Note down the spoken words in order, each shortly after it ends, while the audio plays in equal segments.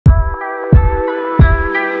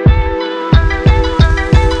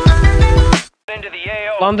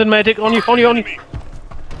Landing medic, on you, on you, on you.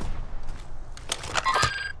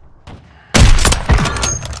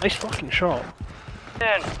 Nice fucking shot.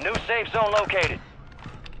 New safe zone located.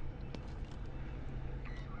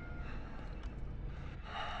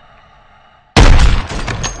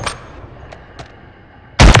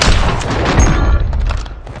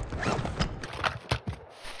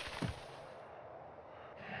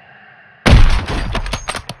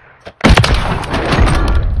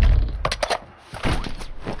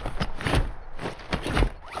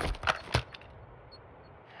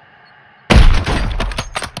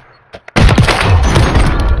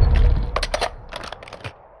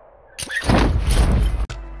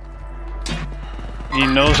 He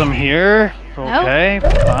knows I'm here. Okay,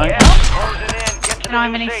 fine. Closing in. Get to I don't the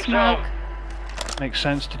have new any safe smoke. zone. Makes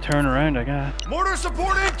sense to turn around, I guess. Mortar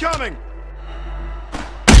support incoming!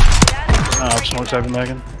 Oh, smoke's over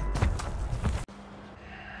Megan.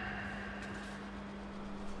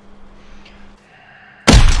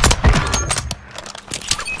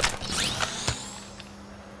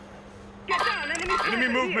 Enemy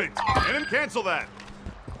movement! Enemy, cancel that!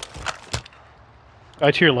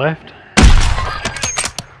 Guy to your left.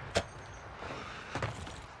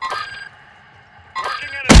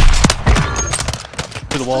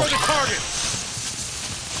 To the wall. Throw the target!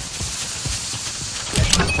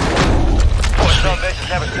 Some bases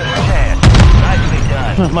have a good chance. Nicely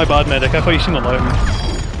done. My bad, medic. I thought you seen the light.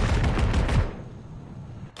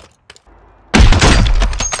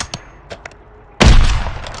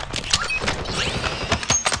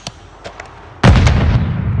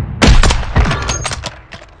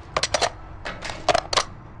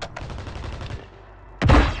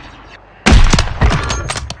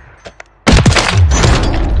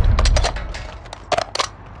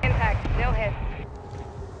 Impact, no hit.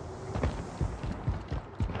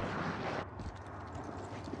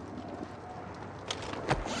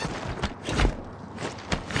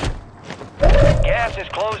 Gas is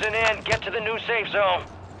closing in. Get to the new safe zone.